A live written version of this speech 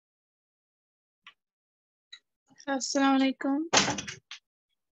Assalamualaikum.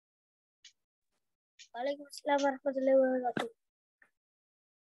 Waalaikumsalam warahmatullahi wabarakatuh.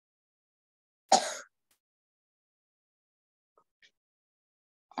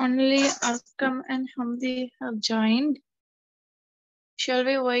 Only Arkam and Hamdi have joined. Shall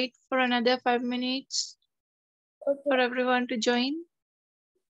we wait for another 5 minutes for Okay. everyone to join?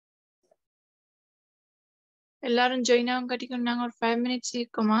 எல்லாரும் join ஆகும் கட்டிக்கும் நாங்க ஒரு 5 minutes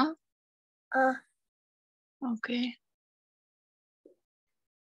இருக்குமா? Okay.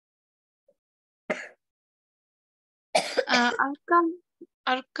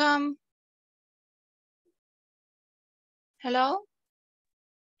 Arkam. Hello?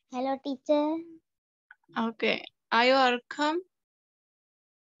 Hello, teacher. Okay. Are you Arkam?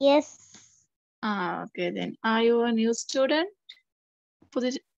 Yes. Okay then. Are you a new student?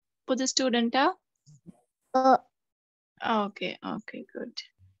 புது student ah? Okay, good.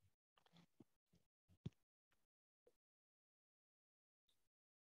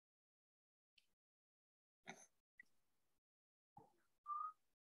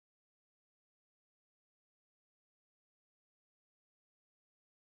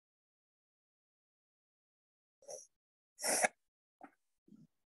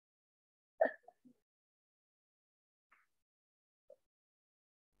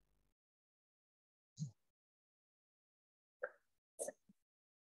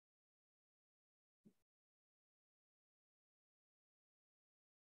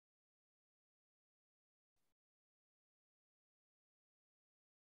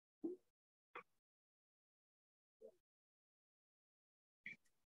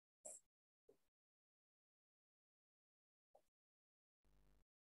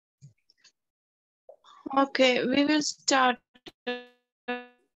 Okay, we will start.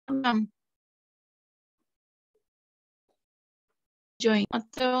 Join.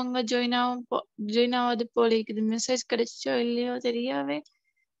 மத்தவங்க join ஆவது போல இருக்குது. மெசேஜ் கிடைச்சோ இல்லையோ தெரியாவே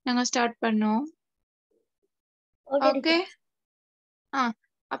நாங்க ஸ்டார்ட் பண்ணோம். ஓகே.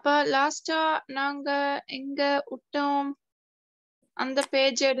 அப்ப லாஸ்டா நாங்க எங்க விட்டோம் அந்த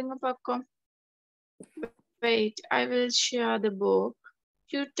பேஜ் எடுங்க பக்கம். Wait, I will share the book.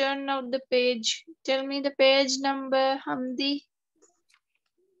 You turn out the page. Tell me the page number, Hamdi.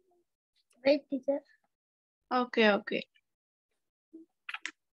 Right, teacher. Okay.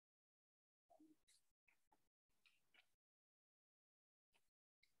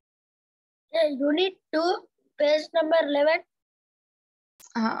 Unit 2, page number 11.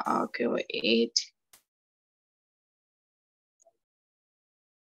 Okay, wait.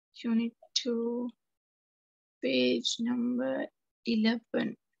 Unit 2, page number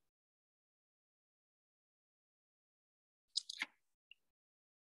 11.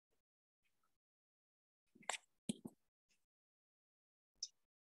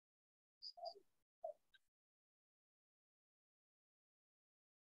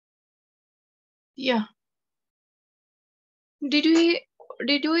 Yeah. Did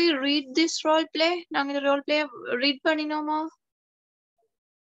we read this role play? நாங்க இந்த role play read பண்ணினோமா?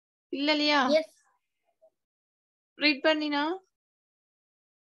 இல்லையா? Yes. Read பண்ணினா?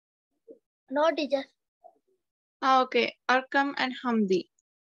 No, teacher. Okay. Arkam and Hamdi.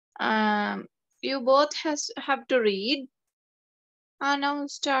 You both have to read. Now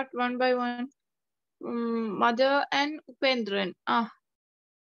start one by one. Mother and Upendran.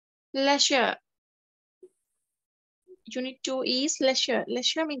 Leisure. Unit 2 is leisure.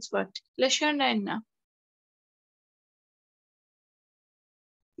 Leisure means what? Leisure enna?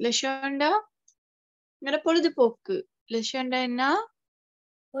 Leisure ngada பொழுதுபோக்கு. Leisure enna?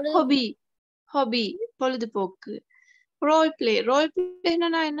 Hobby. பொழுதுபோக்கு. Role play. Role play na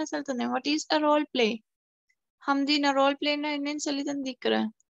நான் என்ன சொல்ல தந்தேன்? What is a role play? Hamdi na role play na என்னன்னு சொல்லி தந்திக்கிறேன்.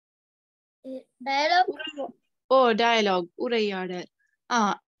 Dialogue. Dialogue. உரையாடல்.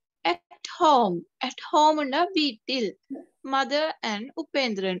 At home. At home na வீட்டில். Mother and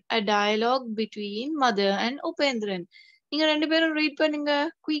Upendran. A dialogue between mother and Upendran. நீங்க ரெண்டு பேரும் read பண்ணுங்க.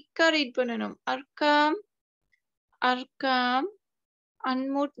 குயிக்கா read பண்ணணும். Arkam.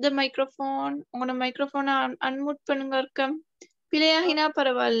 Unmute the microphone. உங்களோட மைக்ரோஃபோனை unmute பண்ணுங்க Arkam. பிழையாகினா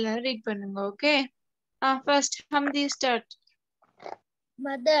பரவாயில்ல read பண்ணுங்க. Okay. First Hamdi start.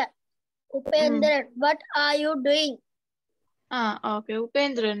 Mother. Upendran, what are you doing? Okay.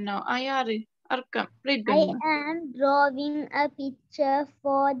 Upendran now. Yaru? Arkam. Read I பண்ணுங்க. am drawing a picture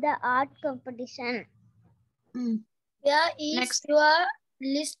for the art competition. Where is Next. your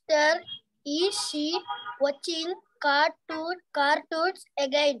sister? Is she watching cartoons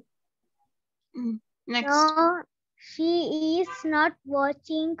again? Next. No, she is not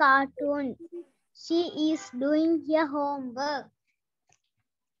watching cartoons. She is doing her homework.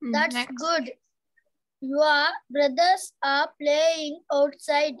 That's Next. good. Your brothers are playing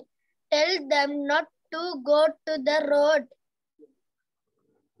outside. Tell them not to go to the road.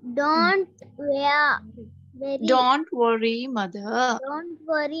 Don't worry, mother. Don't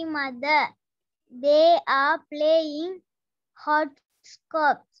worry, mother. They are playing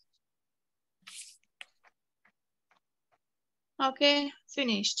hopscotch. Okay,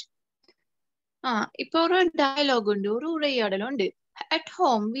 finished. இப்போ ஒரு dialogue உண்டு, ஒரு உரையாடல் உண்டு. At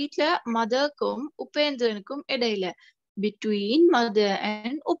home, வீட்ல மதர்க்கும் உபேந்திரனுக்கும் இடையில. Between mother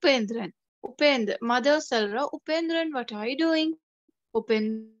and Upendran. Mother சொல்ற, Upendran, what are you doing?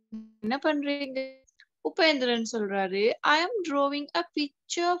 என்ன பண்றீங்க? உபேந்திரன் சொல்றாரு, I am drawing a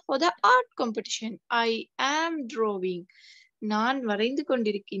picture for the art competition. I am drawing. நான் வரைந்து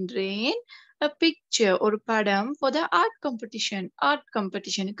கொண்டிருக்கின்றேன். A picture, ஒரு படம், for the art competition. art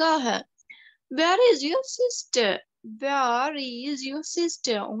competitionக்காக. Where is your sister? Where is your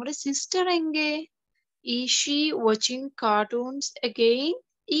sister? உங்களோட sister எங்கே? Is she watching cartoons again?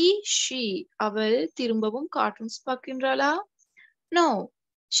 Is she, அவள் திரும்பவும் cartoons பார்க்கின்றாளா? No,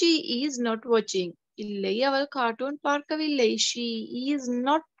 she is not watching. இல்லை, அவள் கார்ட்டூன் பார்க்கவில்லை. She is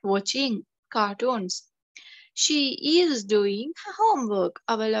not watching cartoons. She is doing her homework.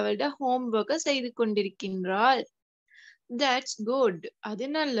 அவள் அவளுடைய homework செய்து கொண்டிருக்கின்றாள். That's good. அது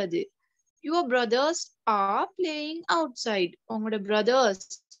நல்லது. Your brothers are playing outside. உங்களோட brothers,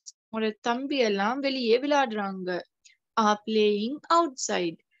 உங்களோட தம்பி எல்லாம் வெளியே விளையாடுறாங்க. Are playing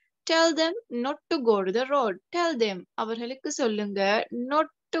outside. Tell them not to go to the road. Tell them, அவர்களுக்கு சொல்லுங்க, not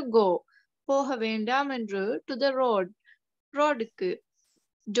to go, போக வேண்டாம் என்று, to the road, ரோடுக்கு.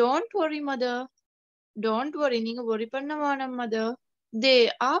 Don't worry, mother. Don't worry, நீங்க worry பண்ண வேணாம், mother. They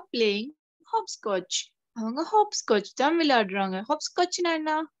are playing hopscotch. அவங்க hopscotch தான் விளையாடுறாங்க. hopscotchனா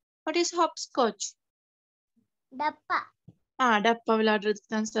என்ன? What is hopscotch? டப்பா. டப்பா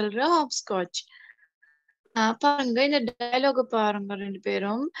விளையாடுறதுக்கு தான் சொல்ற hopscotch. பாருங்க, இந்த டயலாக பாருங்க ரெண்டு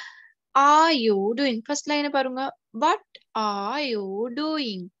பேரும். Are you doing? First line பாருங்க. What are you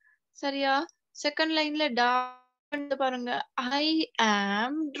doing? சரியா? Second lineல பாருங்க. I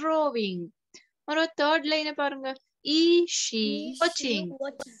am drawing. ஒரு third line பாருங்க. Is she watching?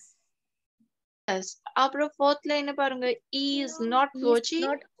 Yes. அப்புறம் fourth line பாருங்க. Is not watching.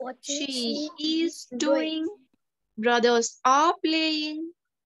 She is doing. Brothers are playing.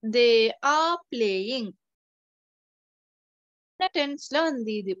 They are playing. டென்ஸ்ல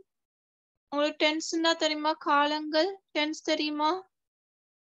வந்து இது உங்களுக்கு டென்ஸ்னா தெரியுமா? காலங்கள் டென்ஸ் தெரியுமா?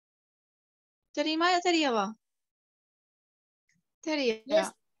 தெரியாவா? தெரியா?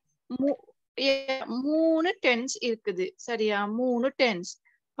 மூணு டென்ஸ் இருக்குது. சரியா? மூணு tense.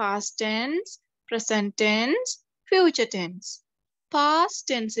 Past tense, present tense, future tense. Past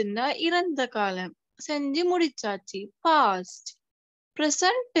டென்ஸ்னா இறந்த காலம், செஞ்சு முடிச்சாச்சு, பாஸ்ட்.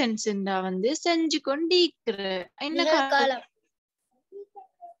 பிரசன்ட் டென்ஸ்னா வந்து செஞ்சு கொண்டிருக்கிற என்ன காலம்.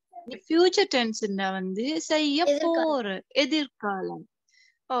 ஃபியூச்சர் டென்ஸ்னா வந்து செய்ய போற எதிர்காலம்.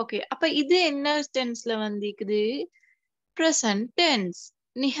 ஓகே, அப்ப இது என்ன டென்ஸ்ல வந்திருக்குது? பிரசன்ட் டென்ஸ்,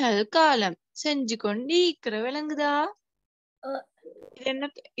 நிகழ்காலம், செஞ்சு கொண்டிருக்கிற. விளங்குதா?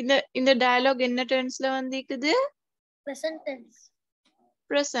 இந்த டயலாக் என்ன டென்ஸ்ல வந்திருக்குது? Present tense.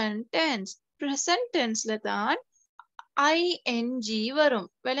 Present tense. Present டென்ஸ்ல தான் ing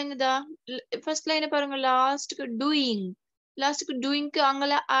வரும். விளங்குதா? ஃபர்ஸ்ட் லைன் பாருங்க. லாஸ்ட்க்கு டூயிங். லாஸ்ட்க்கு டூயிங்க்கு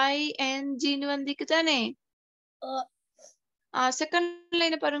அங்கல ing வந்திருக்கு தானே. செகண்ட்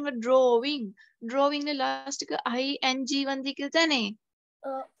லைன் பாருங்க. டிராவிங். டிராவிங்ல லாஸ்ட்க்கு ing வந்திருக்கு தானே.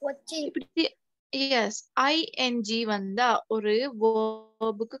 இப்படி எஸ், ing வந்தா ஒரு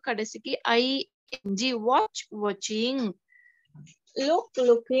verb-க்கு கடைசிக்கு ing, watch, watching, look,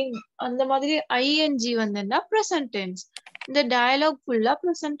 looking, அந்த மாதிரி ing வந்தா present tense. இந்த dialogue ஃபுல்லா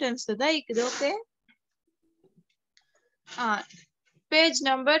present tense தான் இருக்குது. Okay, page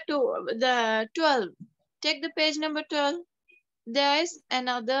number 12. Take the page number 12. There's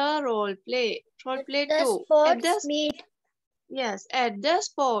another role play. Role play 2. Sports meet. Yes, at the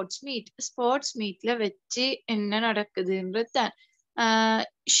sports meet. Sports meetல வச்சு என்ன நடக்குதுன்றது தான்.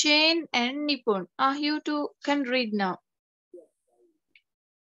 Shane and Nipun. You two can read now.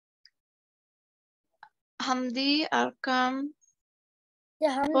 Hamdi, Arkam.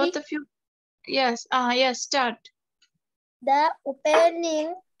 Yeah, Hamdi. Both of you. Yes. Yes, start. The opening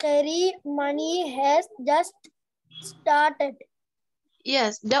ceremony has just started.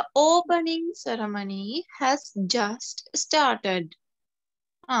 Yes, the opening ceremony has just started.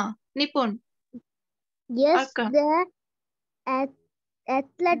 Nipun. Yes, Arkam. the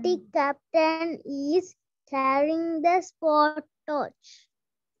athletic captain is carrying the sport torch.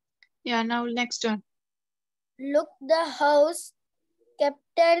 Yeah, now next one. Look, the house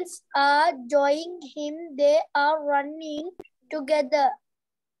captains are joining him. They are running together.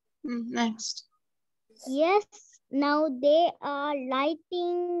 Next. Yes, now they are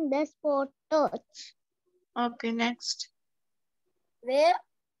lighting the sport torch. Okay, next.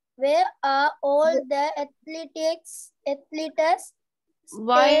 Where are all the athletes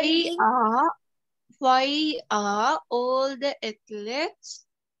Why standing? are all the athletes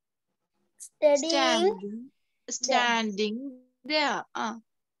standing there?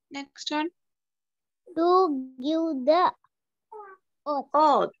 Next one. To give the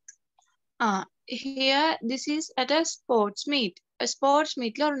oath. Here this is at a sports meet. A sports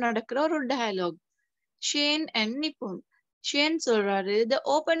meetல ஒரு நடக்கிற ஒரு dialogue. Shane and Nipun. Shane சொல்றாரு, the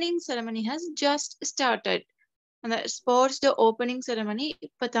opening ceremony has just started. அந்த sports the opening ceremony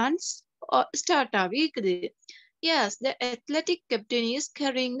இப்பதான் start ஆகி இருக்குது. Yes, the athletic captain is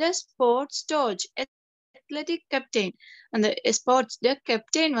carrying the sports torch. Athletic captain. அந்த sports the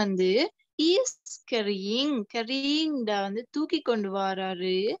captain வந்து is carrying வந்து தூக்கி கொண்டு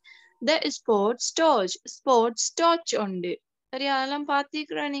வராரு. The sports torch உண்டு. சரியா, அதெல்லாம்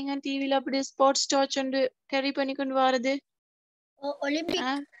பாத்தீங்களா நீங்க டிவில அப்படி ஸ்போர்ட்ஸ் டார்ச் உண்டு கேரி பண்ணி கொண்டு வரது?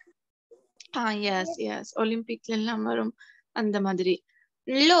 எஸ் ஒலிம்பிக்ல எல்லாம் வரும் அந்த மாதிரி.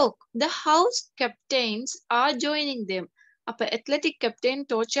 Look, the house captains are joining them. அப்ப athletic captain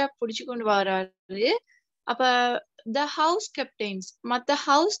torch-ஆ புடிச்சு கொண்டு வராரு. அப்ப the house captains மத்த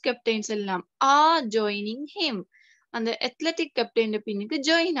house captains எல்லாம் are joining him. அந்த athletic captain பின்னுக்கு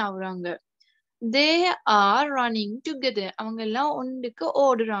join ஆகுறாங்க. They are running together. அவங்க எல்லாம் ஒன்றுக்கு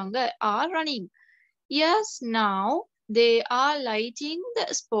ஓடுறாங்க. Are running. Yes, now they are lighting the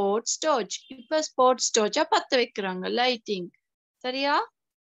sports torch. இப்ப sports torch-ஆ பத்த வைக்கிறாங்க. Lighting. சரியா?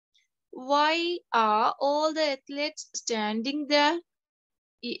 Why are all the athletes standing there?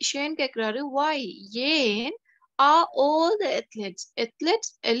 Shane கேக்குறாரு, why ஏன் are all the athletes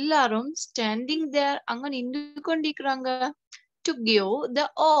எல்லாரும் standing there அங்க நின்று கொண்டிருக்கிறாங்க? To give the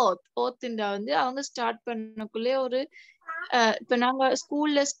oath வந்து அவங்க ஸ்டார்ட் பண்ணக்குள்ளே ஒரு இப்ப நாங்க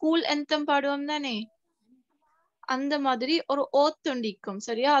ஸ்கூல் anthem பாடுவோம் தானே, அந்த மாதிரி ஒரு ஓத் ஒண்டிக்கும்.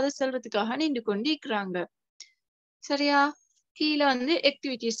 சரியா, அதை சொல்றதுக்காக நின்று கொண்டிருக்கிறாங்க. சரியா, கீழே வந்து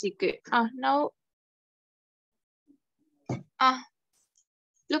ஆக்டிவிட்டிஸ் இருக்கு. now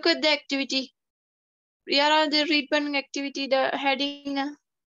look at the activity. யாராவது read பண்ணுங்க activity the heading.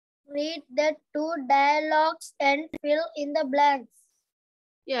 Read the 2 dialogues and fill in the blanks.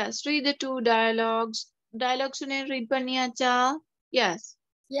 Yes, read the 2 dialogues. Dialogues read பண்ணியாச்சா? Yes.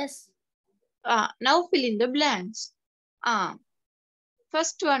 Now fill in the blanks.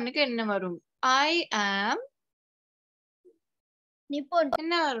 First one க்கு என்ன வரும்? I am Nipun.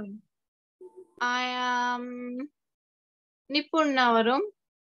 என்ன வரும்? I am Nipun வரும்.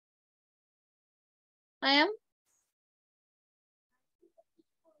 I am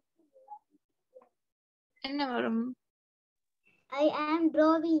என்ன வரும்? I am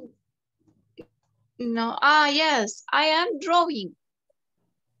drawing. No. Yes, I am drawing.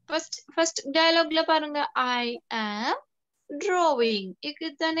 First dialogue la பாருங்க. I am drawing.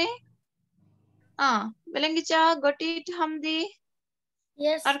 இருக்குதானே? விளங்கிச்சா? Got it, Hamdi?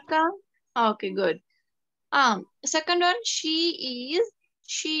 Yes. Arka? Okay, good. Second one, she is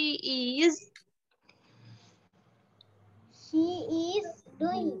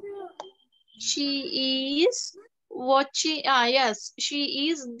doing. She is watching. Yes, she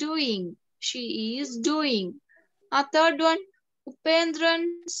is doing. Third one,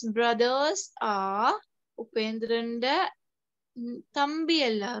 Upendran's brothers are Upendranda தம்பி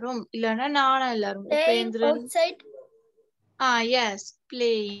எல்லாரும் இல்லனா நானா எல்லாரும் Upendran outside. Yes,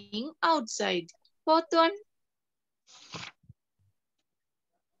 playing outside. Fourth one,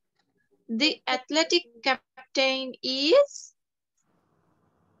 the athletic captain is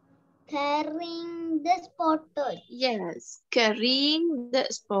carrying the sport torch. Yes, carrying the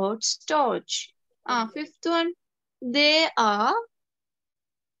sports torch. Fifth one, they are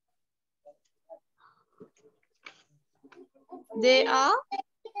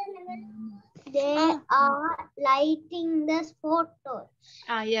lighting the sport torch.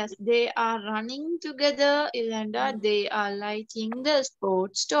 Yes, they are running together. Ilanda, they are lighting the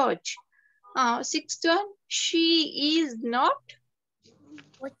sports torch. Sixth one, she is not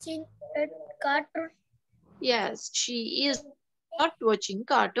watching a cartoon. Yes, she is not watching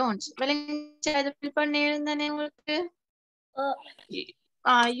cartoons.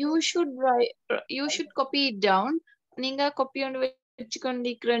 You should copy it down. நீங்க copy on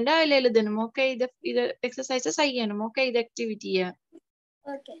வெச்சுக்கொண்டிருக்கிறேன்டா இல்ல எழுதணும். Okay, இத exercise செய்யணும். Okay, இந்த activity.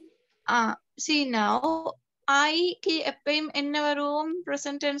 Okay. See now, I க்கு எப்பயும் என்ன வரும்?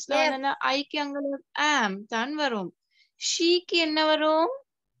 Present tenseல வந்தா I க்கு அங்க am தான் வரும். Sheக்கு என்ன வரும்?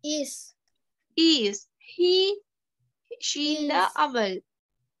 Is. Is. He. She இந்த Is. அவள்.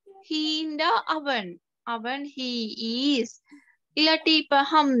 He இந்த அவன். அவன் he is. இல்லாட்டி இப்ப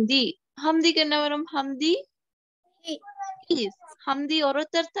ஹம்தி. ஹம்திக்கு என்ன வரும்? ஹம்தி He. is. ஹம்தி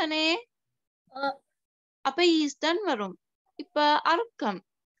ஒருத்தர் தானே? அப்ப is தான் வரும். இப்ப அர்க்கம்.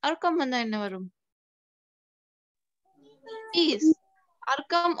 அர்க்கம் வந்தா என்ன வரும்? is.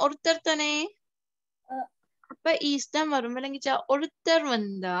 அர்க்கம் ஒருத்தர் தானே? அப்ப is தான் வரும். விளங்கிச்சா? ஒருத்தர்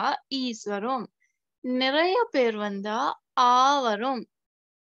வந்தா is வரும். நிறைய பேர் வந்தா ஆ வரும்.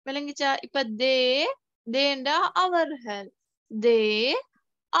 விளங்கிச்சா? இப்ப தேண்டா அவர்கள். தே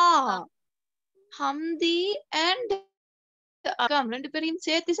ஆ. ஹம்தி அண்ட் அர்க்கம் ரெண்டு பேரையும்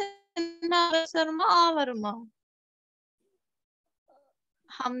சேர்த்து வருமா ஆ வருமா?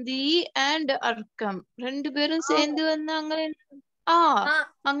 ஹம்தி அண்ட் அர்க்கம் ரெண்டு பேரும் சேர்ந்து வந்தாங்க.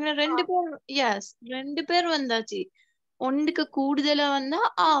 அங்க ரெண்டு பேர். எஸ், ரெண்டு பேர் வந்தாச்சு. ஒன்றுக்கு கூடுதலா வந்தா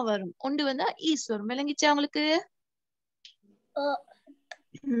ஆ வரும். ஒன்று வந்தா ஈஸ் வரும். விளங்கிச்சா உங்களுக்கு?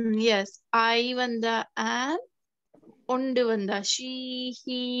 எஸ். ஐ வந்தா ஆம். ஒன்று வந்தா ஷீ,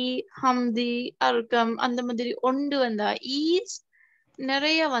 ஹி, ஹம்தி, அர்க்கம் அந்த மாதிரி. ஒன்று வந்தா ஈஸ்.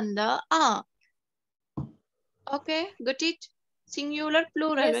 நிறைய வந்தா ஆ. Okay, got it? Singular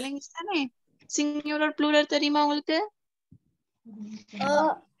plural விளங்கிச்சானே? Singular plural தெரியுமா உங்களுக்கு?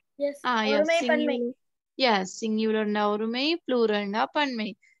 எஸ், சிங்குலர்னா ஒருமை, ப்ளூரல்னா பன்மை.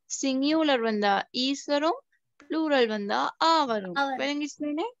 சிங்குலர் வந்தா ஈஸ் வரும், ப்ளூரல் வந்தா ஆ வரும்.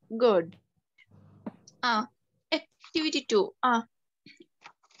 விளங்கிச்சானே? Good. Activity 2.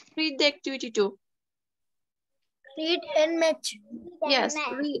 Read the activity 2. Read and match. Yes,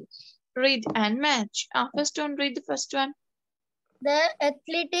 read and match. First one, read the first one. The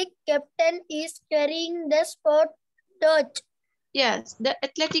athletic captain is carrying the sport torch. Yes, the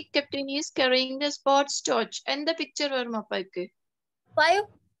athletic captain is carrying the sports torch. And the picture varma paikku? 5.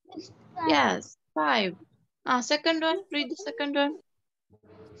 Yes, 5. Second one, read the second one.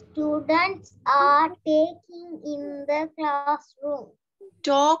 Students are taking in the classroom.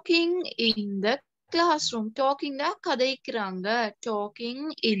 Talking in the classroom. Talking da kadaikiranga. Talking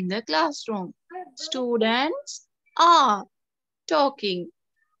in the classroom. Students are talking.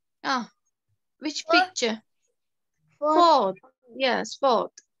 Which picture? Fourth. Yes,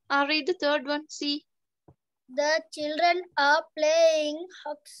 fourth. Read the third one. See. The children are playing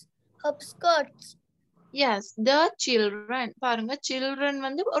hopscotch. Yes, the children. பாருங்க, children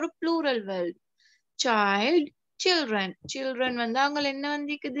வந்து ஒரு plural word. Child, children. Children வந்து அங்க என்ன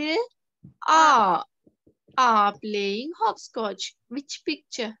வந்திக்குது? are playing hopscotch. Which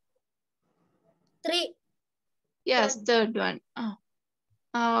picture? 3. Yes, third one.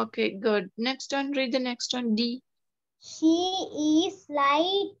 Okay, good. Next one, read the next one. D. She is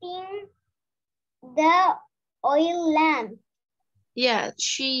lighting the oil lamp. Yeah,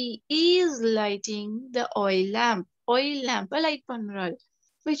 she is lighting the oil lamp. Oil lamp light panral.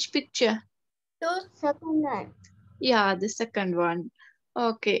 Which picture? The second one. Yeah, the second one.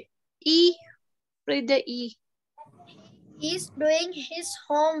 Okay. E. Read the E. He is doing his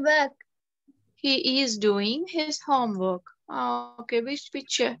homework. He is doing his homework. Okay, which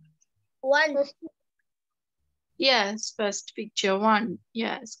picture? 1. Yes, first picture 1.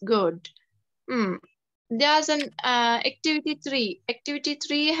 Yes, good. There's an activity 3. Activity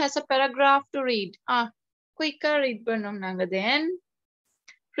 3 has a paragraph to read. Quicker read pannom nanga then.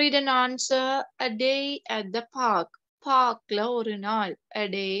 Read and answer. A day at the park. Parkla oru naal. A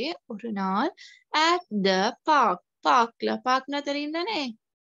day oru naal at the park. Parkla. Park na theriyundane?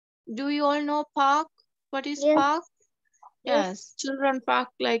 Do you all know park? What is park? Yes, children park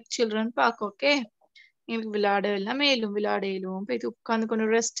like children park. Okay.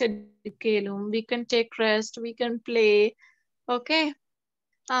 Rest. We can take rest. We can play. Okay.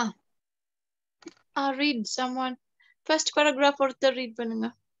 Read someone. First paragraph or the read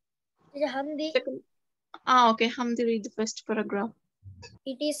panunga. Okay. Hamdi, read the first paragraph.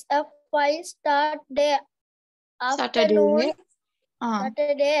 It is a fine start day. Saturday.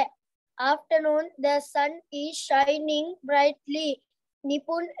 Afternoon, the sun is shining brightly.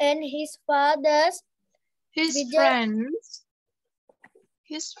 Nipun and his friends. His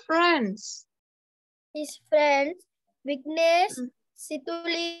friends, Vignesh,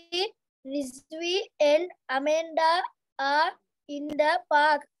 Situli, Rizvi and Amanda are in the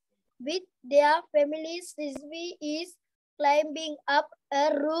park with their families. Rizvi is climbing up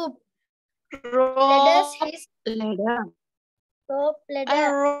a rope. Rope ladder.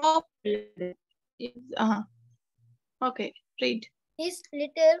 Okay, read. His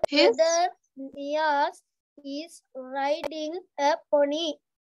little brother Nias is riding a pony.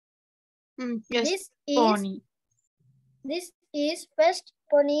 Yes, This pony. This is first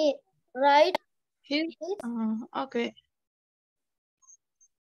pony ride. Okay.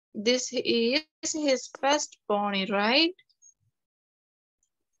 This is his first pony ride.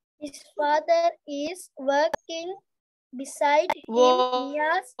 His father is working beside him.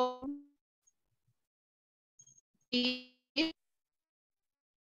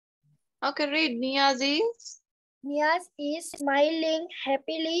 Okay, read. Niyaz is smiling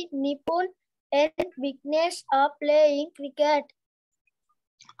happily. Nipun and Vignesh are playing cricket.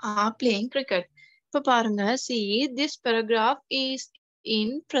 Playing cricket. இப்போ பாருங்க, see, this paragraph is in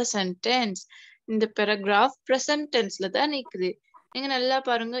present tense. இந்த paragraph present tenseல தான் நிக்குது. நீங்க நல்லா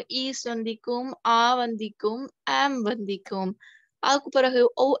பாருங்க, is வந்திக்கும், வந்திக்கும், am வந்திக்கும். அதுக்கு பிறகு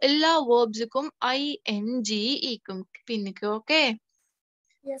எல்லா verbsக்கும் ing ஈக்கும் பின்னுக்கு. Okay.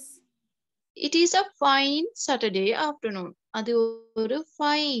 Yes. It is a fine Saturday afternoon. அது ஒரு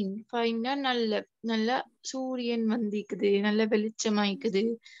fine நல்ல சூரியன் வந்திக்குது, நல்ல வெளிச்சமாயிக்குது.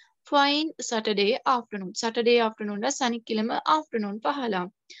 Fine Saturday afternoon. Saturday afternoon சனிக்கிழமை afternoon பகலாம்.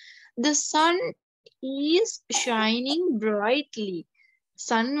 The sun is shining brightly.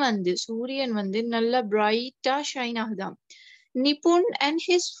 Sun சூரியன் நல்ல bright-ஆ shine ஆகுதாம். Nipun and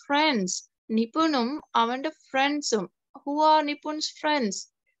his friends. நிபுனும் அவன் friends-உம். Who are Nipun's friends?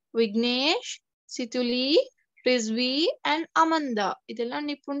 Vignesh, Situli, Rizvi and Amanda. இதெல்லாம்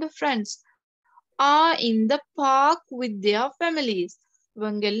Nipun friends. Are in the park with their families.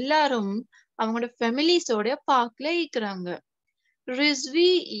 இவங்க எல்லாரும் அவங்களோட ஃபேமிலிஸோட பார்க்ல இருக்கிறாங்க.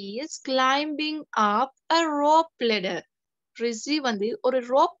 Rizvi is climbing up a rope ladder. Rizvi ஒரு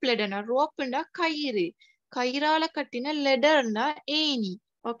rope ladder. ரோப்னா கயிறால கட்டின லெடர்னா ஏணி.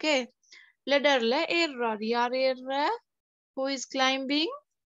 ஓகே, லெடர்ல ஏறுறாரு. யார் ஏறுற? Who is climbing?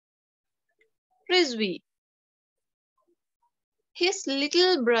 Rizvi. His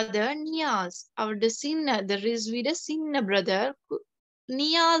little brother Niyaz, the Rizvi சின்ன brother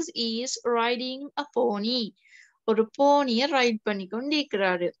Niyaz is riding a pony. ஒரு போனிய ரைட் பண்ணி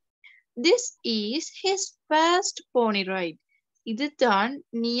கொண்டிருக்கிறாரு. This is his first pony ride. இதுதான்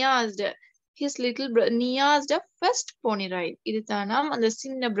his little brother Niyaz's first pony ride. இதுதானாம் அந்த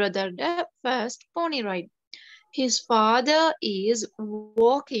சின்ன brother's first pony ride. His father is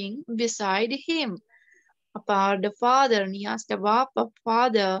walking beside him. அப்ப the father Niyaz's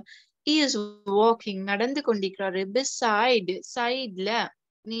father is walking நடந்து கொண்டிருக்கிறாரு sideல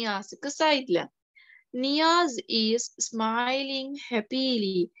நியாஸுக்கு sideல. Niyaz is smiling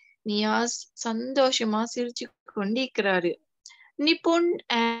happily. Niyaz சந்தோஷமா சிரிச்சு கொண்டிருக்கிறாரு. Nipun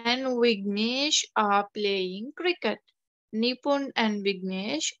and Vignesh are playing cricket. Nipun and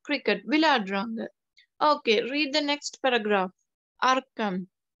Vignesh cricket விளையாடுறாங்க. Okay, read the next paragraph. Arkam.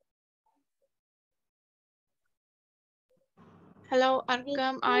 Hello,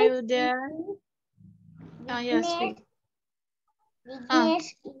 Arkam, are you there? Yes, read. Vignesh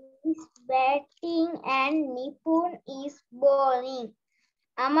is batting and Nipun is bowling.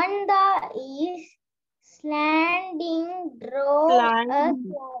 Amanda is sliding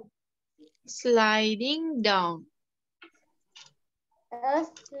down.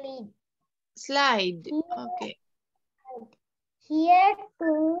 Slide. Okay. Here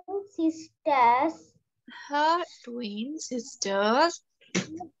her twin sisters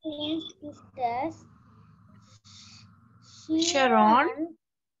Sharon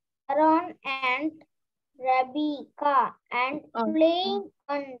and Rebecca and playing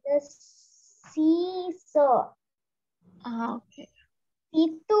on the seesaw. Okay.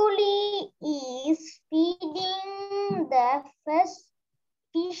 Situli is feeding the first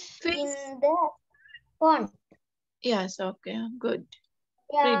fish in the pond. Yes, okay, good.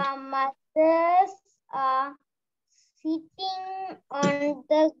 Their mothers are sitting on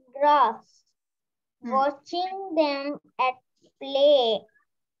the grass, watching them at play.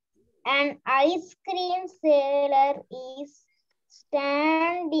 An ice cream seller is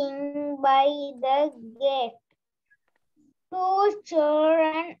standing by the gate. Two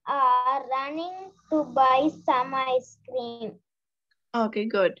children are running to buy some ice cream. Okay,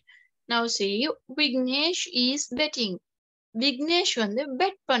 good. Now see, Vignesh is betting. Vignesh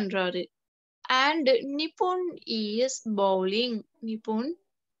bet பண்றாரு. And Nipun is bowling. Nipun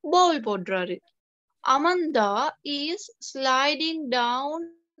bowl போடுறாரு. Amanda is sliding down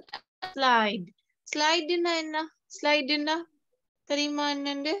a slide. Slide என்ன? Slide என்ன? தெரியுமா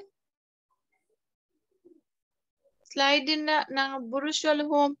என்னண்டு? Slide என்ன? நாங்க புருஷ்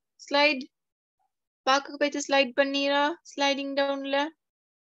சொல்லுவோம். Slide. பாக்க போயிட்டு slide பண்ணீரா? Sliding downல.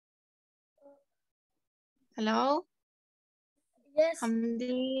 Hello? Yes.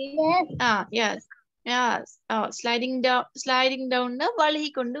 Hamdi? Yes. Yes. Sliding down வழுகி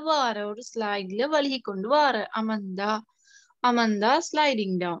கொண்டு வார. ஒரு ஸ்லைட்ல வழுகி கொண்டு வார. Amanda. Amanda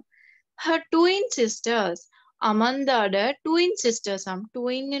sliding down. Her twin sisters. Amanda twin sisters.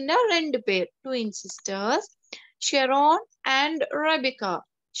 Twin in ரெண்டு பேர். Twin sisters. Sharon and Rebecca.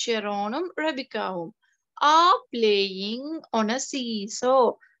 Sharonum Rebeccaum are playing on a seesaw.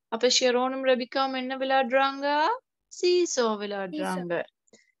 அப்ப ஷெரோனும் ரெபிகாவும் என்ன விளையாடுறாங்க? சீசோ விளையாடுறாங்க.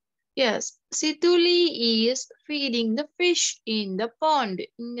 Yes, Situli is feeding the fish in the pond.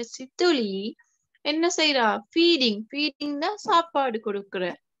 இங்க சித்துலி என்ன செய்றா? Feeding தான் சாப்பாடு கொடுக்குற.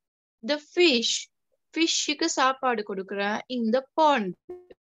 The fishக்கு சாப்பாடு கொடுக்குற. In the pond.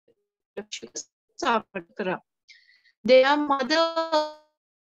 சாப்பாடு கொடுக்குற. Their mothers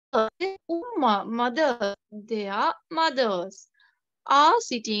are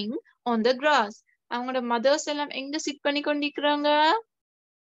sitting on the grass. அவங்களோட mothers எல்லாம் எங்க சிட் பண்ணி கொண்டிருக்கிறாங்க?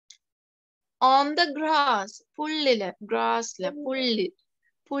 On the grass. புல்லுல, grassல,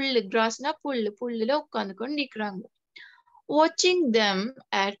 புல்லு, grassனா புல்லுல உட்கார்ந்து கொண்டிருக்கிறாங்க. Watching them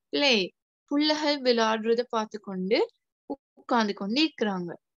at play. புல்லுகள் விளையாடுறத பார்த்து கொண்டு உட்கார்ந்து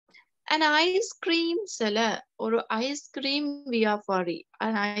கொண்டிருக்கிறாங்க. An ice cream seller, ஒரு ice cream வியாபாரி,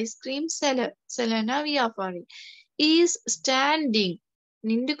 an ice cream seller, sellerனா வியாபாரி, is standing,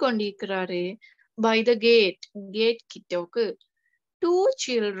 நின்று கொண்டிருக்கிறாரு, by the gate கிட்டோக்கு. Two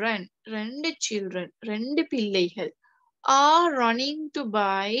children, ரெண்டு பிள்ளைகள், are running to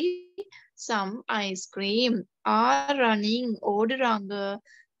buy some ice cream, are running, ஓடுறாங்க,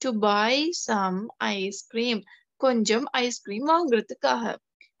 to buy some ice cream, கொஞ்சம் ice cream வாங்குறதுக்காக.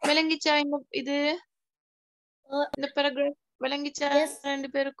 விளங்கிச்சா இது? இந்த paragraph விளங்கிச்சா ரெண்டு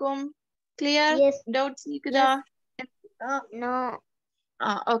பேருக்கும்? Clear? Doubts இருக்குதா? No.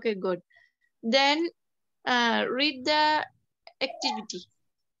 Okay, good. Then read the activity.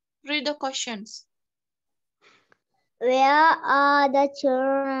 Read the questions. Where are the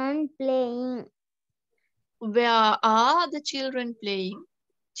children playing? Where are the children playing?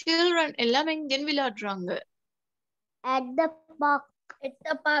 Children எல்லாம் எங்க விளையாடுறாங்க? At the park. At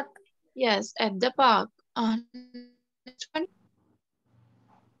the park. Yes, at the park. Next one.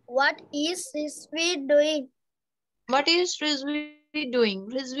 What is Rizvi doing? What is Rizvi doing?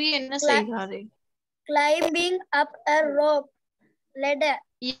 Rizvi என்ன செய்றாரு? Climbing up a rope ladder.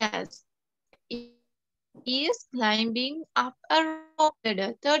 Yes. He is climbing up a rope ladder.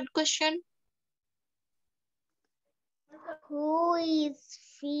 Third question. Who is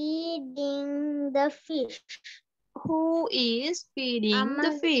feeding the fish? Who is feeding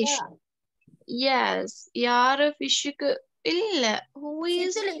the fish? Yes. யாரு ஃபிஷ்க்கு இல்ல. Who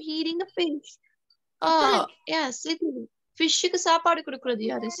is feeding the fish? Oh, yes, சித்துலி. ஃபிஷ்க்கு சாப்பாடு கொடுக்கிறது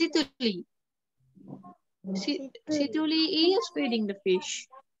யாரு? சித்துலி. Situli is feeding the fish.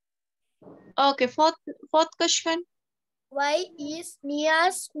 Okay, fourth question. Why is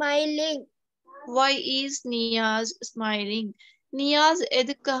Niaz smiling? Why is Niaz smiling? Niaz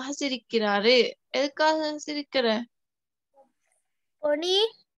எதுக்காக சிரிக்கிறாரு? எதுக்காக சிரிக்கிற? Pony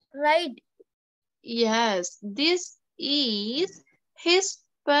ride. Yes, this is his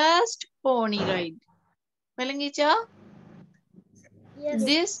first pony ride. விளங்கிச்சா? Yes.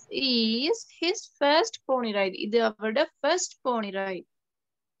 This is his first pony ride. இது அவரோட first pony ride.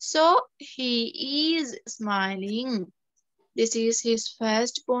 So he is smiling. This is his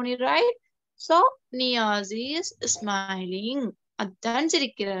first pony ride. So Niaz is smiling. அதான்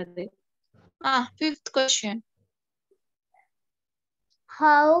சிரிக்கிறாரு. Fifth question.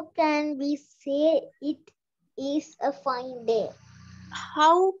 How can we say it is a fine day?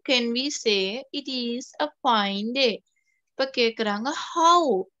 How can we say it is a fine day? இப்ப கேக்குறாங்க how,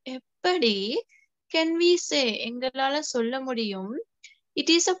 எப்படி can we say, எங்களால சொல்ல முடியும் it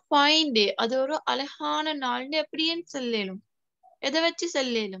is a fine day, அது ஒரு அழகான நாள்னு எப்படியே சொல்லலும்? எதை வச்சு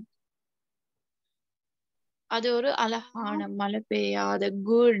சொல்லலும்? அது ஒரு அழகான மழை பெய்யாத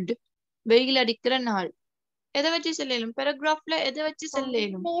good வெயில் அடிக்கிற நாள். எதை வச்சு சொல்லலும்? paragraphல எதை வச்சு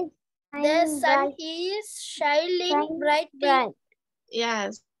சொல்லலும்? The sun is shining brightly.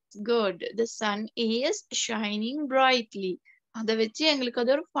 Yes, good. The sun is shining brightly. அதை வச்சு எங்களுக்கு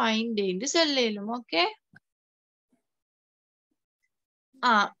அது ஒரு fine day ன்னு சொல்லலும். ஓகே?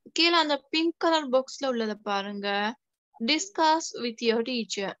 கீழே அந்த பிங்க் கலர் பாக்ஸ்ல உள்ளத பாருங்க. Discuss with your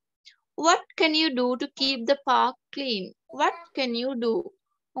teacher. What can you do to keep the park clean? What can you do?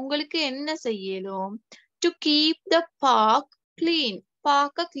 உங்களுக்கு என்ன செய்யலும்? To keep the park clean.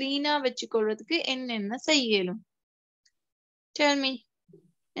 பார்க்க clean-ஆ வச்சுக்கொள்றதுக்கு என்னென்ன செய்யலும்? Tell me.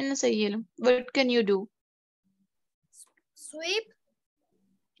 என்ன செய்யலும்? What can you do? Sweep.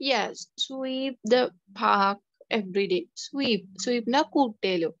 Yes, sweep the park every day. Sweep. Sweep na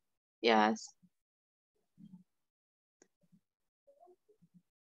கூட்டேலும். Yes.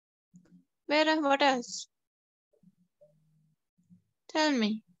 Where? What else? Tell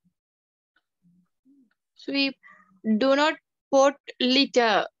me. Sweep. Do not put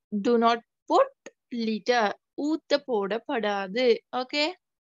litter. Do not put litter. ஊத்த போடப்படாது. Okay.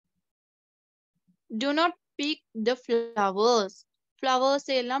 Do not pick the flowers. Flowers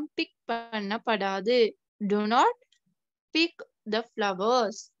எல்லாம் pick பண்ணப்படாது. Do not pick the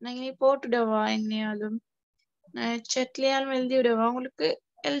flowers. நான் இனி போட்டுடவா எங்கேயாலும்? நான் செட்லையாலும் எழுதி விடவா? உங்களுக்கு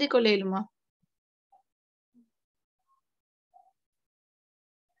எழுதி கொள்ளையிலுமா?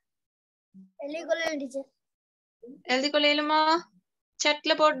 எழுதி கொள்ளையிலுமா?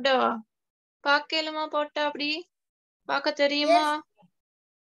 செட்ல போட்டுடவா? பார்க்கலுமா போட்டா அப்படி? பார்க்க தெரியுமா?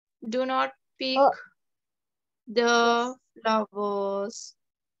 Do not pick the flowers.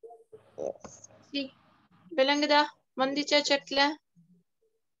 See, விளங்குதா? வந்துச்சா செட்ல?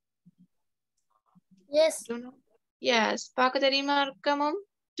 Yes. Yes. பார்க்க தெரியுமா இருக்கமும்?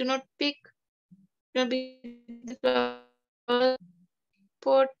 Do not pick. Do not pick the flowers.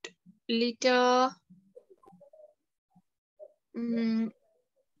 Put litter.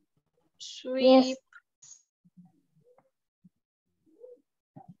 Sweep. Yes.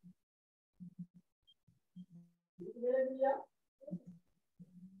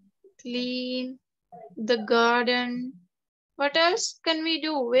 Clean the garden. What else can we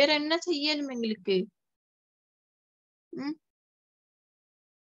do? வேற என்ன செய்யணும் எங்களுக்கு?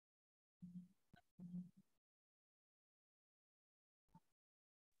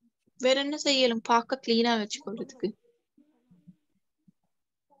 வேற என்ன செய்யணும்? பார்க்க கிளீனா வச்சுக்கிறதுக்கு.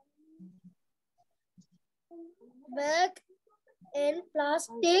 Bag and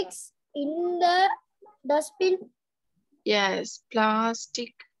plastics in the dustbin. Yes,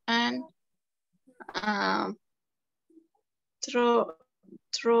 plastic and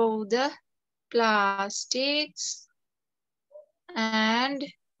throw the plastics and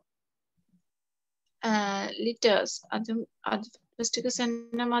litters. அது ஃபர்ஸ்ட்க்கு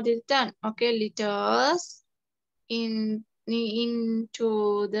சொன்ன மாதிரி தான். Okay, litters into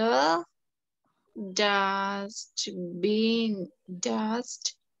the dustbin.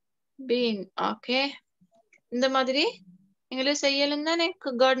 Okay. இந்த மாதிரி எங்களை செய்யலும் தானே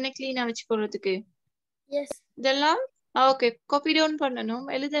கார்டனை கிளீனா வச்சுக்கிறதுக்கு. இதெல்லாம் ஓகே காப்பி டவுன் பண்ணணும்,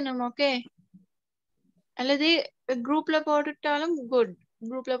 எழுதணும். ஓகே, அல்லது குரூப்ல போட்டுட்டாலும் குட்,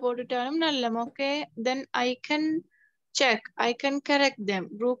 குரூப்ல போட்டுட்டாலும் நல்லம். Okay, then I can check, I can correct them.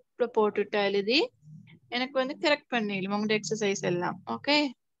 குரூப்ல போட்டுட்டா எழுதி எனக்கு வந்து கரெக்ட் பண்ணிடலாம் உங்களோட எக்ஸசைஸ் எல்லாம். Okay,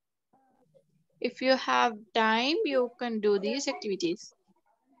 if you have time you can do these activities.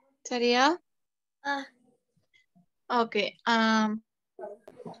 சரியா? ஓகே.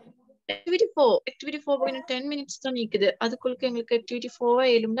 activity 4 இன்னும் 10 minutes தான் நிக்குது. அதுக்குள்ள எங்களுக்கு activity 4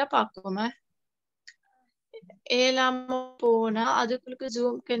 ஏழும்னா பாப்போமா? ஏழாம போனா அதுக்குள்ள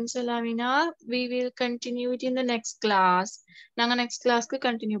zoom cancel ஆவினா we will continue it in the next class. நாங்க next classக்கு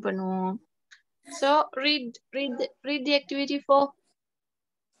continue பண்ணுவோம். So read the activity 4.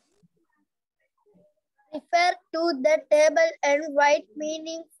 Refer to the table and write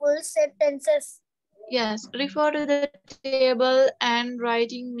meaningful sentences. Yes, refer to the table and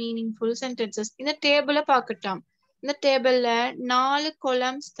writing meaningful sentences. இந்த டேபிள பார்க்கட்டும். இந்த டேபிள்ல 4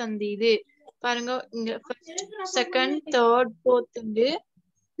 columns தந்தீது பாருங்க. இங்க first, second, third, fourth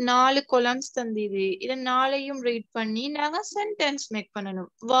 4 columns தந்தீது. இத 4ஐயும் read பண்ணி நாங்க சென்டென்ஸ் மேக்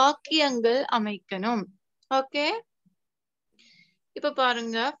பண்ணணும், வாக்கியங்கள் அமைக்கணும். ஓகே, இப்ப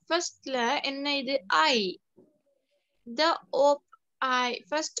பாருங்க ஃபர்ஸ்ட்ல என்ன இது? I. the I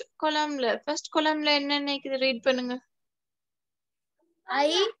first columnல என்ன இருக்குது? ரீட் பண்ணுங்க.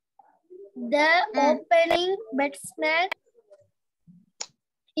 I, the opening batsman.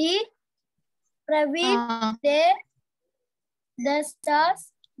 He, Praveen, they, the stars,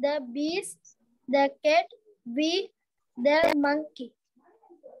 the bees, the cat, we, the monkey.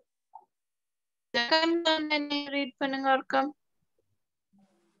 Second one என்ன ரீட் பண்ணுங்க அர்க்கம்.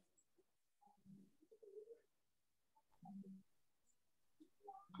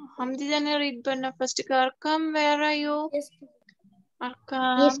 ஹம்தி தானே ரீட் பண்ண ஃபர்ஸ்ட்க்கு. Arqam, where are you?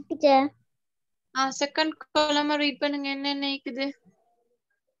 Arqam. Yes, teacher. Second காலமா read பண்ணுங்க. என்ன இருக்குது?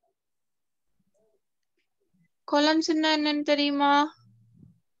 காலம்ஸ் என்னன்னு தெரியுமா?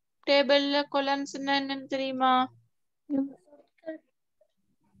 டேபிள்ல காலம்ஸ் என்னன்னு தெரியுமா?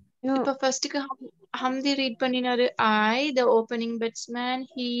 இப்ப ஃபர்ஸ்ட்க்கு ஹம்தி read பண்ணினாரு. I, the opening batsman,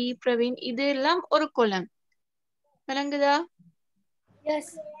 he, Praveen. இதெல்லாம் ஒரு காலம். விளங்குதா? Yes.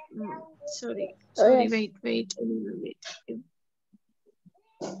 Sorry, wait.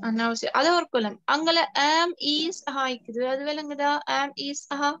 அது ஒரு காலம். அங்கல am, is, aha இருக்குது. அது விளங்குதா? am, is,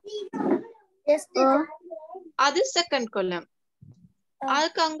 aha. Yes, teacher. அது செகண்ட் காலம்.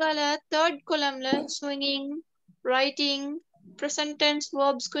 அதுக்கு அங்கால third காலம்ல swinging, writing, present tense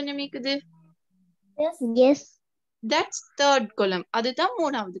verbs கொஞ்சம் இருக்குது. Yes. That's third column. அதுதான்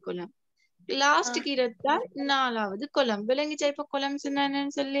மூணாவது column. Last க்கு இருக்கால் நாலாவது column. விளங்கிச்சா இப்ப columns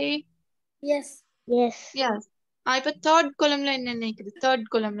என்னன்னு சொல்லி? Yes. Yes. Yes. இப்ப third columnல என்ன நினைக்குது? Third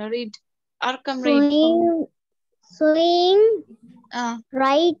columnல read. Arkam read. Sewing,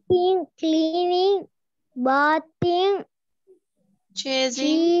 writing, cleaning, bathing,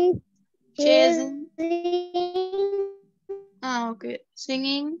 chasing, okay.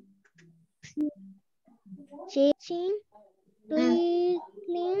 Singing, chasing,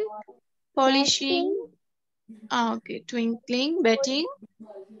 twinkling, polishing, okay. Twinkling, betting,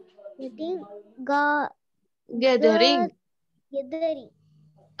 gathering.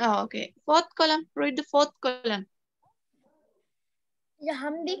 Okay. Fourth column. Read the fourth column.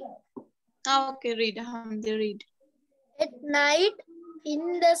 Hamdi. Okay, read. Hamdi, read. At night, in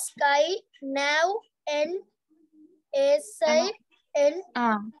the sky, now and aside and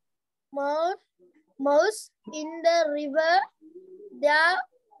mouse in the river, the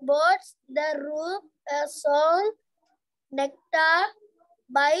birds, the roof, a song, nectar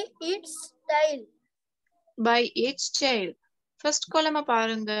by its tail. By its tail. First column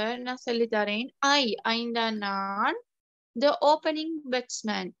பாருங்க நான் சொல்லி தரேன். ஐந்தா நான். The opening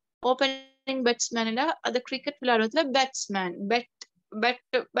batsman. Opening batsman னா அது cricket விளையாடுறதுல batsman.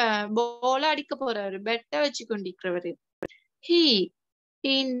 ball அடிக்க போறாரு. bet வச்சு கொண்டிருக்கிறவரு. He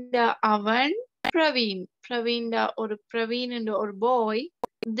இந்த அவன் பிரவீன். பிரவீன்டா ஒரு பிரவீன் என்ற ஒரு boy.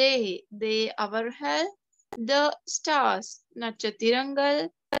 They அவர்கள். The stars நட்சத்திரங்கள்.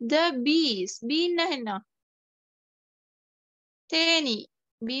 The bees. பீன்னா என்ன? தேனி.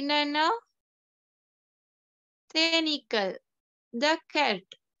 பீன்னா என்ன? தேனீக்கள். The cat.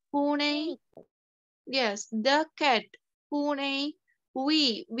 பூனை. Yes, the cat. பூனை.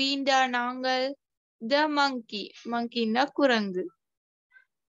 வீண்டா நாங்கள். The monkey. monkeyன்னா குரங்கு.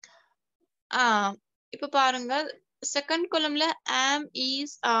 இப்ப பாருங்க செகண்ட் columnல am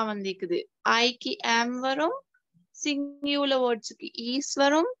is வந்திருக்குது. ஐக்கு am வரும். singular wordsக்கு is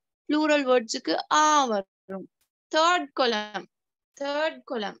வரும். plural wordsக்கு வரும். third column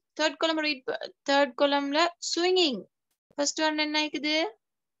read. third columnல swinging. first one என்ன இருக்குது?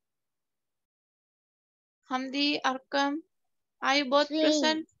 Hamdi, Arkam, are you both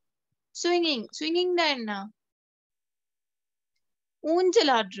present? swinging தான் என்ன?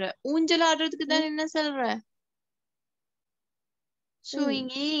 ஊஞ்சலாடுறதுக்கு தான் என்ன சொல்ற?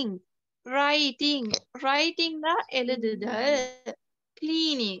 swinging. writing தான் எழுதுதல்.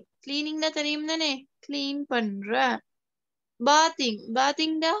 cleaning தான் தெரியும் தானே? clean பண்ற.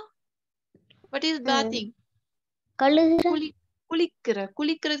 bathing தான் what is bathing?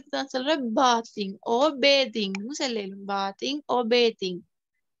 குளிக்கிறதுக்கு தான் சொல்ற bathing or bathing சொல்லலாம். bathing or bathing.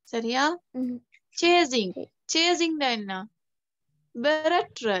 சரியா? chasing தான் என்ன?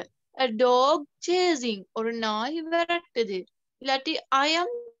 விரட்டுற. a dog chasing. ஒரு நாய் விரட்டுது. இல்லாட்டி I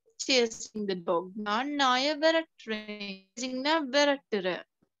am chasing the dog. நான் நாய விரட்டுறேன். chasing தான் விரட்டுற.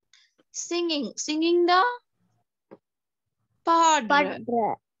 singing தான் பாடுற.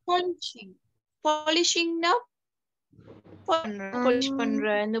 polishing தான் polish பண்ற.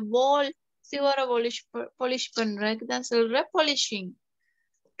 இந்த ball சிவர polish பண்றதுக்கு தான் சொல்ற polishing.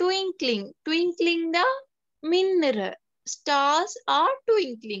 twinkling தான் மின்னுற. stars are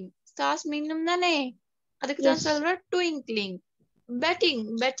twinkling. stars மின்னும் தானே? அதுக்கு தான் சொல்ற twinkling.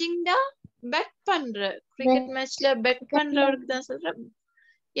 betting தான் bet பண்ற. cricket matchல bet பண்றதுக்கு தான் சொல்ற.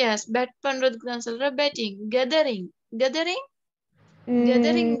 yes, bet பண்றதுக்கு தான் சொல்ற betting. gathering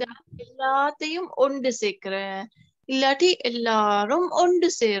தான் எல்லாத்தையும் ஒன்று சேர்க்கிற. இல்லாட்டி எல்லாரும் ஒன்று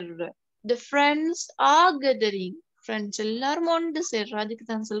சேர்ற. the friends are gathering. friends எல்லாரும் ஒன்று சேர்ற. அதுக்கு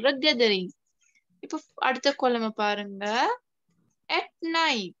தான் சொல்ற gathering. இப்ப அடுத்த column பாருங்க. at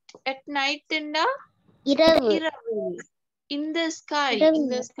night இரவு. in the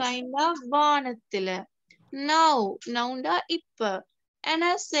sky னா வானத்துல. நவுண்டா இப்ப. an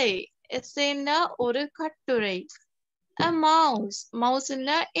essay னா ஒரு கட்டுரை. a mouse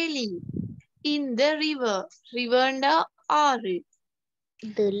னா எலி. in the river னா ஆறு.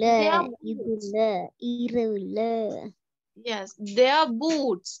 yes, they are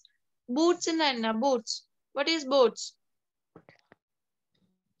boots னா என்ன? what is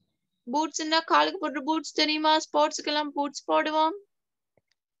boots னா காலுக்கு போடுற boots தெரியுமா? ஸ்போர்ட்ஸ்க்கு எல்லாம் boots போடுவோம்.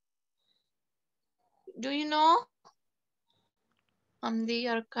 do you know? Hamdi,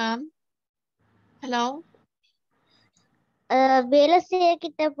 Arkam, hello. வேலை செய்ய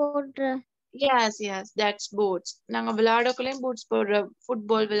கிட்ட போடுற. yes, that's boots. நாங்க விளையாடக்குள்ளேயும் boots போடுறோம்.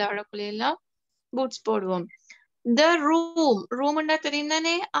 ஃபுட்பால் விளையாடக்குள்ள எல்லாம் boots போடுவோம். the room ன்னா தெரியும்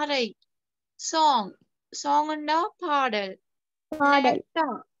தானே? அறை. song ன்னா பாடல். பாடல்.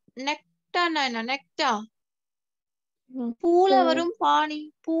 நெக்டானா என்ன? நெக்டா. பூல வரும் பானி.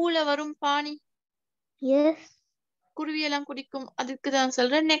 பூல வரும் பானி. எஸ். குருவியெல்லாம் குடிக்கும். அதுக்கு தான்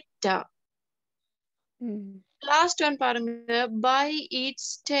சொல்றேன் நெக்டா. லாஸ்ட் ஒன் பாருங்க. By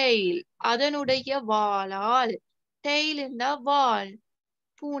it's tail. அதனுடைய வாளால். டெய்ல் இருந்தா வால்.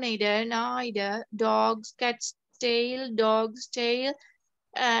 பூனைட, நாய்ட, tax, Gates tail, tax tail.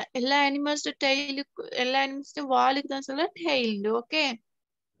 எல்லா அனிமல்ஸ் டெய்லுக்கு, எல்லா அனிமல்ஸ் வாலுக்கு தான் சொல்றேன் டெய்ல். ஓகே.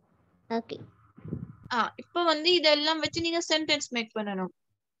 ஓகே. இப்ப வந்து இதெல்லாம் வச்சு நீங்க சென்டென்ஸ் மேக் பண்ணணும்.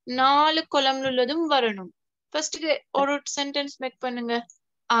 4 கொலம்ல உள்ளதும் வரணும். ஃபர்ஸ்ட் ஒரு சென்டென்ஸ் மேக் பண்ணுங்க.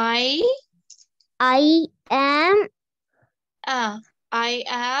 I am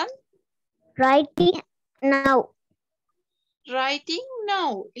writing now.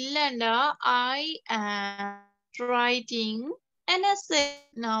 இல்லண்டா I am writing an essay.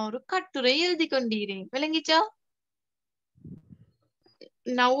 நான் ஒரு கட்டுரை எழுதி கொண்டீரேன். விளங்கிச்சா?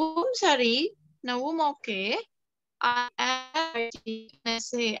 நவும் சரி, நவும் okay. I am writing an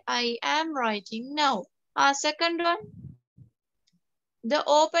essay. I am writing now. Second one. The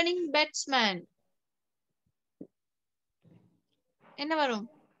opening batsman. என்ன வரும்?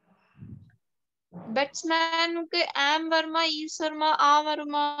 பேட்ஸ்மேனுக்கு am வருமா, is வருமா, a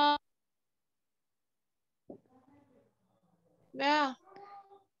வருமா?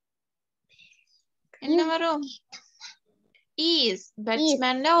 என்ன வரும்? is.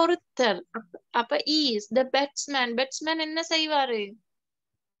 பேட்ஸ்மேன் ஒருத்தர். அப்ப is the batsman. பேட்ஸ்மேன் என்ன செய்வாரு?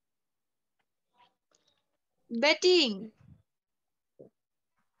 betting.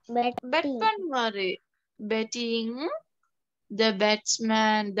 bet பண்ணுவாரு. betting. The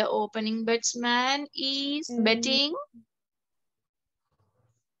batsman, the opening batsman is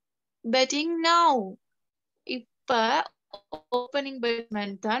betting now. இப்ப opening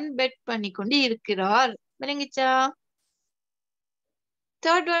batsman தான் bet பண்ணிக்கொண்டு இருக்கிறார். விளங்கிச்சா?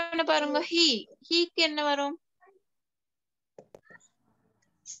 Third one பாருங்க. heக்கு என்ன வரும்?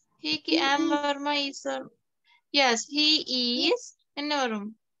 heக்கு am வருமா, is வரும்? Yes, he is. என்ன வரும்?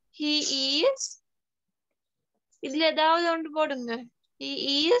 he is. இதுல ஏதாவது ஒன்று போடுங்க. he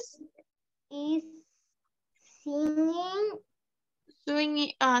is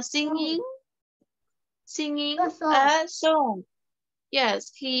singing a song. Yes,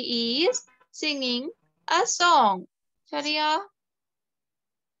 he is singing a song. சரியா?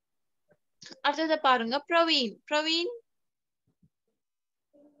 அடுத்தது பாருங்க. பிரவீன்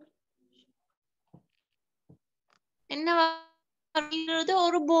என்ன வருது?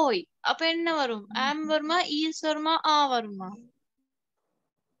 ஒரு பாய். அப்ப என்ன வரும்? am வருமா, is வருமா, a வருமா?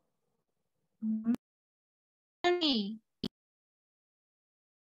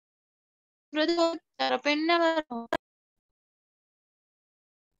 அப்ப என்ன வரும்?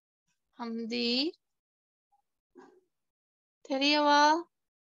 ஹம்தி தெரியவா?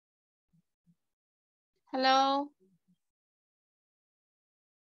 ஹலோ,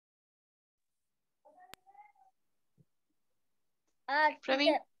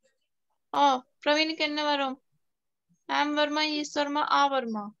 பிரவீன். பிரவீனுக்கு என்ன வரும்? am வருமா, is வருமா, a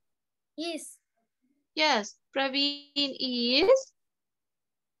வருமா? Is. Yes, Praveen is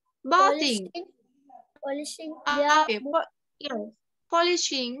bathing. Polishing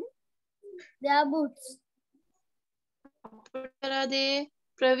polishing their boots.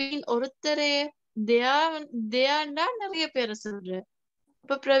 Praveen ஒருத்தரே. தேண்டா நிறைய பேரை சொல்ற.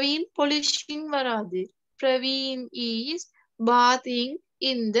 இப்ப பிரவீன் polishing வராது. Praveen is bathing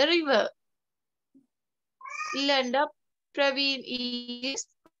in the river. இல்லண்டா Praveen is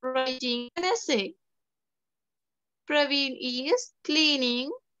writing an essay. Praveen is cleaning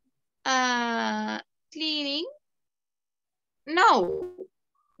now.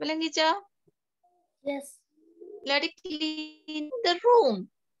 விளங்கிச்சா? Yes. Let it clean the room.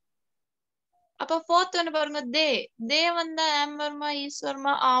 அப்ப fourth one பாருங்க. they வந்தா am வருமா, is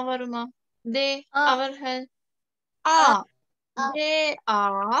வருமா, a வருமா? they அவர்கள். they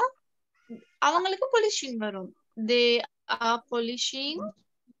are. அவங்களுக்கு polishing வரும். they are polishing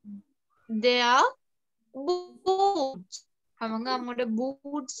their boots. அவங்க அவங்களோட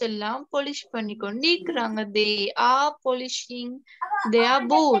boots எல்லாம் polish பண்ணி கொண்டு இருக்கிறாங்க. they are polishing their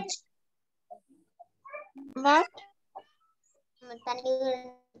boots. What?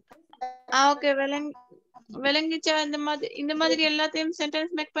 Okay, விளங்கிச்சா? இந்த மாதிரி எல்லாத்தையும்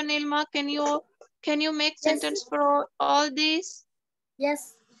sentence make பண்ணிடலாமா? Can you make sentence for all these? Yes.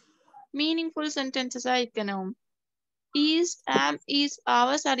 Meaningful sentences ஆயிக்கணும். is, am, is,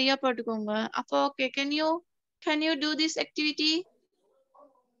 our சரியா போட்டுக்கோங்க. அப்போ okay, can you do this activity?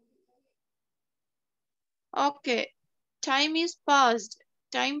 Okay. Time is passed.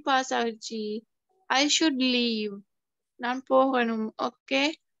 Time pass ஆகிடுச்சு. I should leave. நான் போகணும். Okay.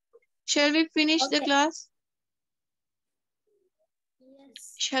 Shall we finish the class? Yes.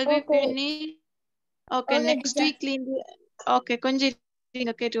 Shall we finish? Okay, next teacher. week okay, கொஞ்சம்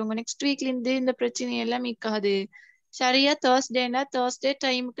கேட்டுக்கோங்க. Next வீக்ல இருந்து இந்த பிரச்சனை எல்லாம் இருக்காது. சரியா Thursday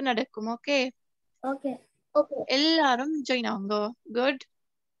டைமுக்கு நடக்கும். Okay Okay. எல்லாரும் ஜாயின் ஆகுங்க. Good.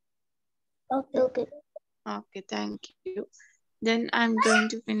 Okay. Okay, thank you. Then I'm going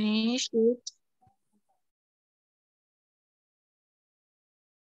to finish it.